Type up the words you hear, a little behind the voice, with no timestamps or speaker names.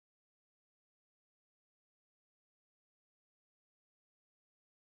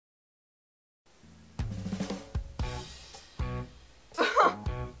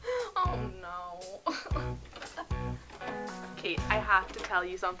have to tell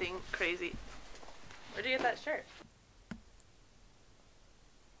you something crazy. Where'd you get that shirt?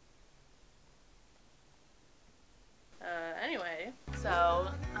 Anyway, so,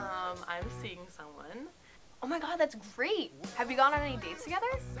 I'm seeing someone. Oh my god, that's great! Have you gone on any dates together?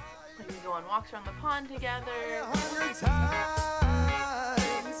 Like, we go on walks around the pond together.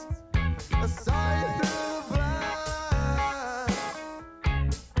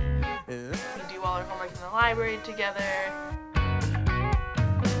 We do all our homework in the library together.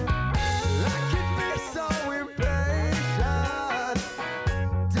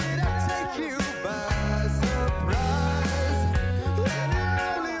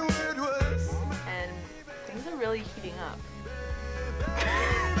 And things are really heating up.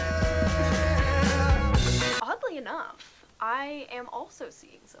 Oddly enough, I am also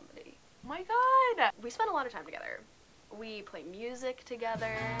seeing somebody. Oh my god! We spend a lot of time together. We play music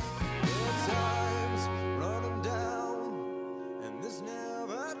together.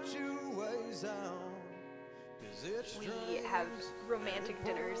 We have romantic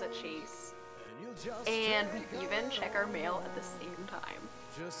dinners at Chase. And we even check our mail at the same time.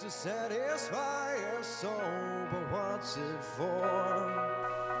 Just to satisfy your soul, but what's it for?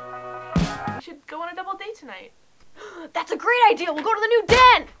 We should go on a double date tonight. That's a great idea! We'll go to the new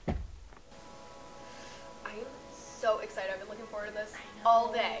den! I'm so excited. I've been looking forward to this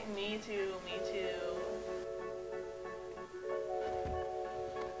all day. Me too, me too.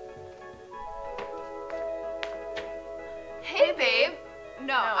 Hey, babe.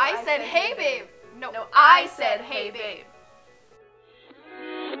 No, I said, hey, babe. No, No, I said, hey, babe.